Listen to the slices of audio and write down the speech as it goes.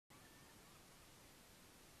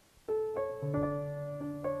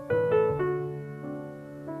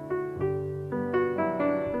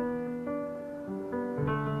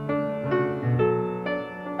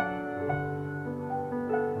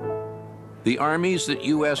The armies that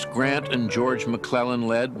U.S. Grant and George McClellan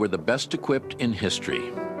led were the best equipped in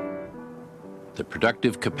history. The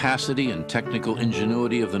productive capacity and technical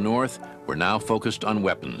ingenuity of the North were now focused on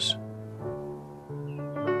weapons.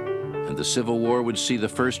 And the Civil War would see the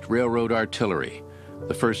first railroad artillery,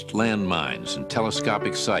 the first landmines and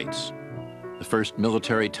telescopic sights, the first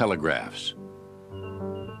military telegraphs.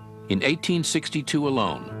 In 1862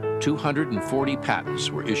 alone, 240 patents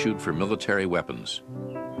were issued for military weapons.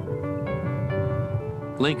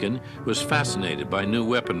 Lincoln was fascinated by new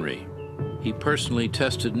weaponry. He personally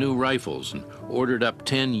tested new rifles and ordered up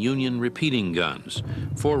 10 Union repeating guns,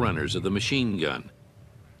 forerunners of the machine gun.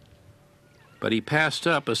 But he passed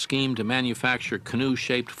up a scheme to manufacture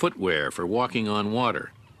canoe-shaped footwear for walking on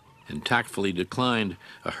water, and tactfully declined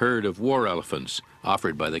a herd of war elephants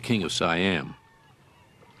offered by the King of Siam.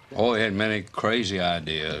 Oh, he had many crazy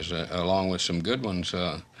ideas, along with some good ones.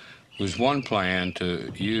 There was one plan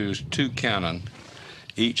to use 2 cannon,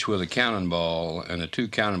 each with a cannonball, and the 2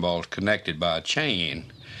 cannonballs connected by a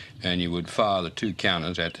chain, and you would fire the 2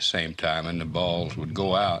 cannons at the same time, and the balls would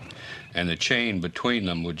go out, and the chain between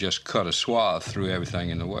them would just cut a swath through everything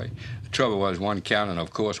in the way. The trouble was one cannon,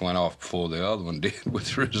 of course, went off before the other one did,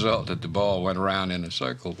 with the result that the ball went around in a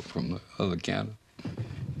circle from the other cannon.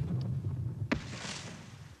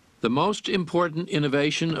 The most important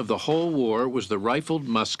innovation of the whole war was the rifled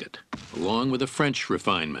musket, along with a French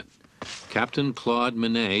refinement, Captain Claude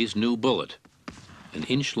Minet's new bullet, an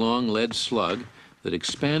inch-long lead slug that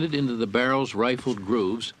expanded into the barrel's rifled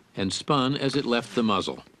grooves and spun as it left the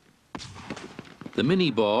muzzle. The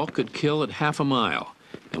mini ball could kill at half a mile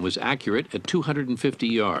and was accurate at 250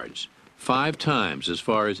 yards, 5 times as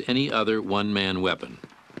far as any other one-man weapon.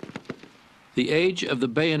 The age of the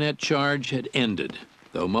bayonet charge had ended,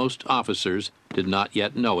 though most officers did not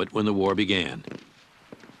yet know it when the war began.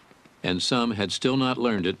 And some had still not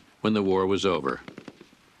learned it when the war was over.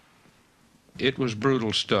 It was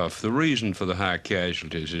brutal stuff. The reason for the high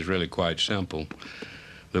casualties is really quite simple.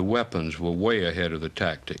 The weapons were way ahead of the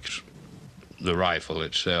tactics. The rifle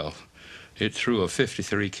itself, it threw a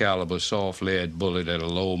 .53 caliber soft lead bullet at a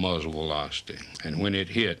low muzzle velocity. And when it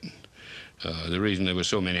hit, the reason there were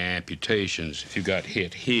so many amputations, if you got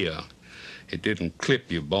hit here, it didn't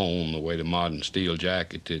clip your bone the way the modern steel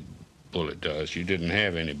jacketed bullet does. You didn't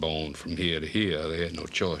have any bone from here to here. They had no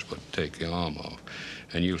choice but to take the arm off.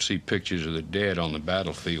 And you'll see pictures of the dead on the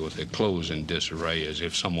battlefield with their clothes in disarray as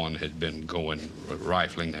if someone had been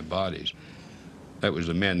rifling their bodies. That was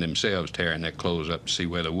the men themselves tearing their clothes up to see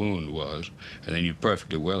where the wound was. And they knew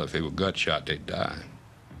perfectly well if they were gut shot, they'd die.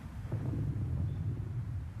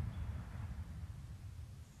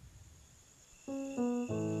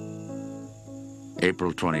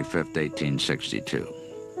 April 25th,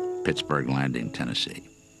 1862, Pittsburgh Landing, Tennessee.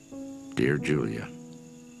 Dear Julia,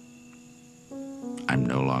 I'm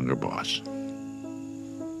no longer boss.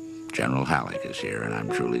 General Halleck is here, and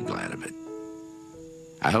I'm truly glad of it.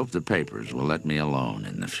 I hope the papers will let me alone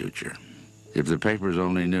in the future. If the papers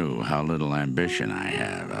only knew how little ambition I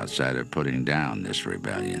have outside of putting down this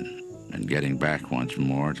rebellion and getting back once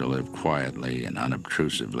more to live quietly and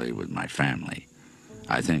unobtrusively with my family,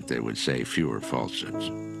 I think they would say fewer falsehoods.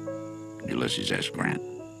 Ulysses S. Grant.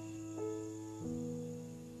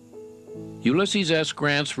 Ulysses S.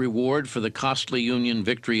 Grant's reward for the costly Union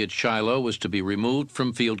victory at Shiloh was to be removed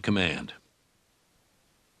from field command.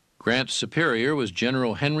 Grant's superior was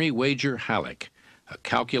General Henry Wager Halleck, a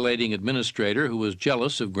calculating administrator who was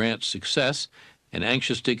jealous of Grant's success and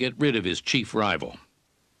anxious to get rid of his chief rival.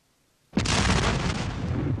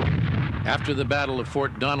 After the Battle of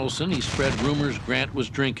Fort Donelson, he spread rumors Grant was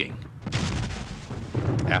drinking.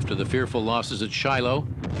 After the fearful losses at Shiloh,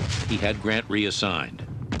 he had Grant reassigned.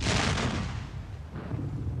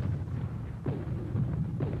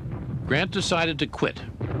 Grant decided to quit,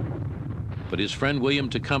 but his friend William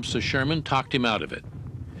Tecumseh Sherman talked him out of it.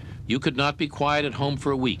 You could not be quiet at home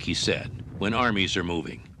for a week, he said, when armies are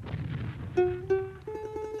moving.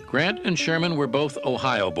 Grant and Sherman were both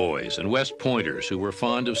Ohio boys and West Pointers who were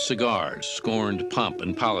fond of cigars, scorned pomp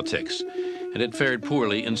and politics, and had fared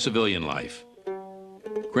poorly in civilian life.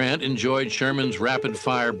 Grant enjoyed Sherman's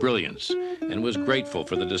rapid-fire brilliance and was grateful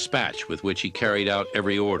for the dispatch with which he carried out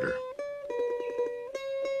every order.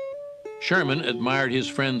 Sherman admired his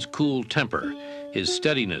friend's cool temper, his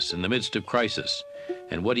steadiness in the midst of crisis,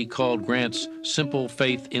 and what he called Grant's simple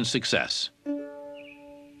faith in success.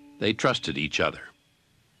 They trusted each other.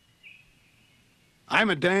 I'm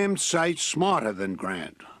a damned sight smarter than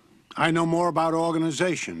Grant. I know more about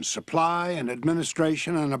organization, supply, and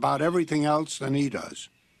administration, and about everything else than he does.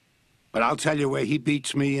 But I'll tell you where he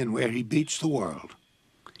beats me and where he beats the world.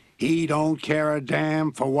 He don't care a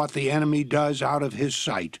damn for what the enemy does out of his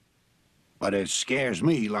sight. But it scares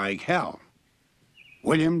me like hell.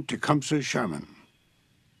 William Tecumseh Sherman.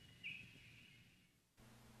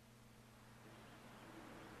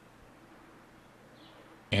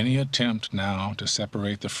 Any attempt now to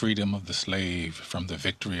separate the freedom of the slave from the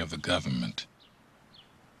victory of the government,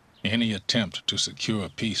 any attempt to secure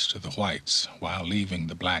peace to the whites while leaving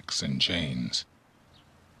the blacks in chains,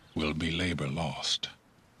 will be labor lost.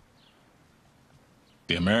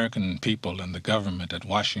 The American people and the government at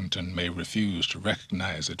Washington may refuse to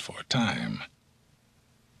recognize it for a time,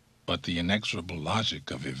 but the inexorable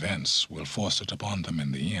logic of events will force it upon them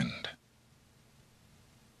in the end.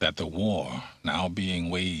 That the war now being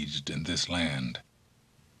waged in this land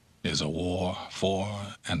is a war for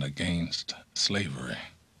and against slavery.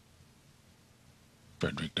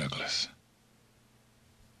 Frederick Douglass.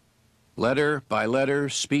 Letter by letter,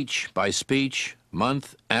 speech by speech,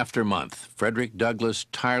 month after month, Frederick Douglass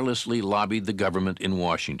tirelessly lobbied the government in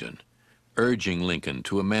Washington, urging Lincoln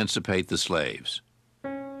to emancipate the slaves.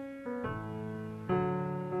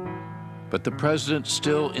 But the president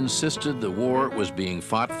still insisted the war was being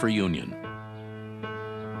fought for Union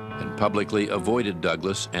and publicly avoided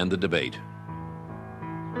Douglass and the debate.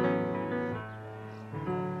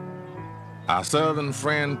 Our Southern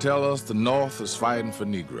friend tells us the North is fighting for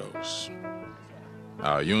Negroes.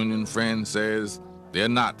 Our Union friend says they're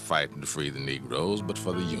not fighting to free the Negroes, but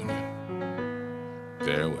for the Union.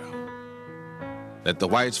 Very well. Let the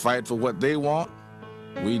whites fight for what they want.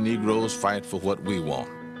 We Negroes fight for what we want.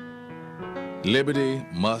 Liberty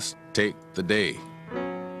must take the day.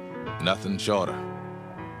 Nothing shorter.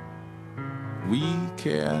 We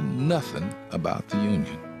care nothing about the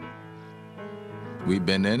Union. We've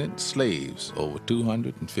been in it slaves over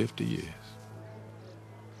 250 years.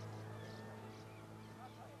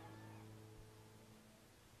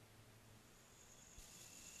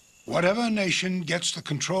 Whatever nation gets the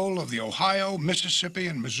control of the Ohio, Mississippi,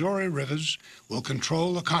 and Missouri rivers will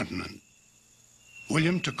control the continent.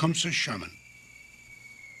 William Tecumseh Sherman.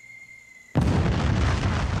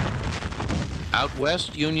 Out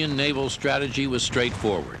west, Union naval strategy was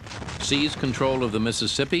straightforward. Seize control of the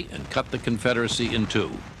Mississippi and cut the Confederacy in two.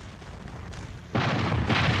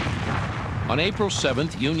 On April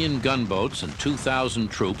 7th, Union gunboats and 2,000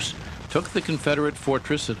 troops took the Confederate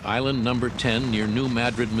fortress at Island No. 10 near New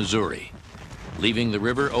Madrid, Missouri, leaving the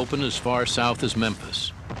river open as far south as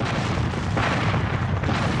Memphis.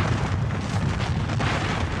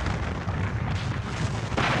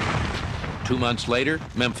 Two months later,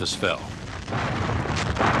 Memphis fell.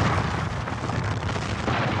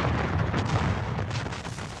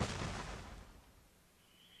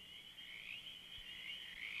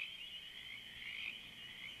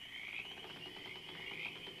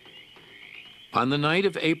 On the night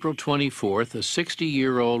of April 24th, a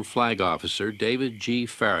 60-year-old flag officer, David G.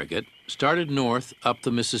 Farragut, started north up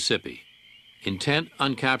the Mississippi, intent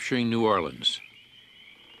on capturing New Orleans.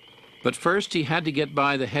 But first he had to get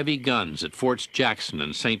by the heavy guns at Forts Jackson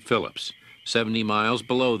and St. Phillips, 70 miles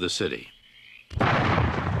below the city.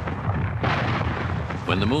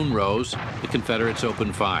 When the moon rose, the Confederates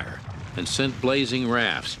opened fire and sent blazing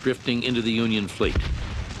rafts drifting into the Union fleet.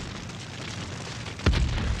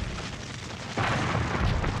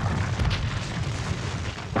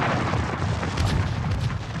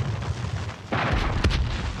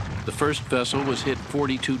 The first vessel was hit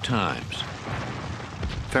 42 times.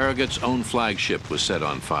 Farragut's own flagship was set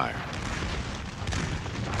on fire.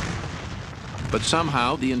 But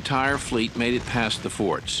somehow the entire fleet made it past the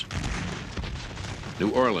forts.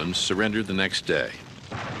 New Orleans surrendered the next day.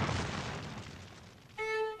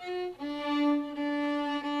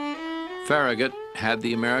 Farragut had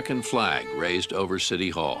the American flag raised over City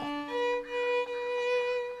Hall.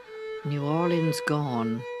 New Orleans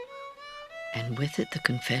gone, and with it the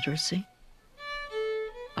Confederacy?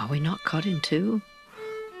 Are we not cut in two?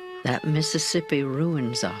 That Mississippi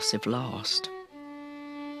ruins us if lost.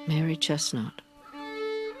 Mary Chestnut.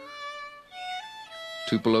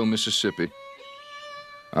 Tupelo, Mississippi.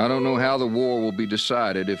 I don't know how the war will be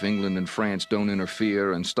decided if England and France don't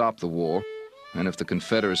interfere and stop the war, and if the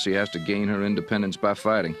Confederacy has to gain her independence by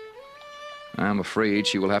fighting. I'm afraid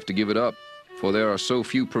she will have to give it up, for there are so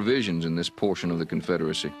few provisions in this portion of the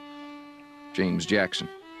Confederacy. James Jackson.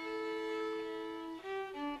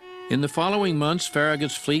 In the following months,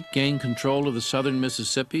 Farragut's fleet gained control of the southern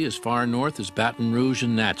Mississippi as far north as Baton Rouge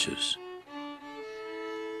and Natchez.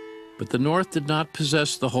 But the North did not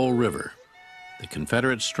possess the whole river. The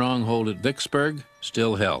Confederate stronghold at Vicksburg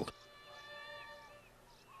still held.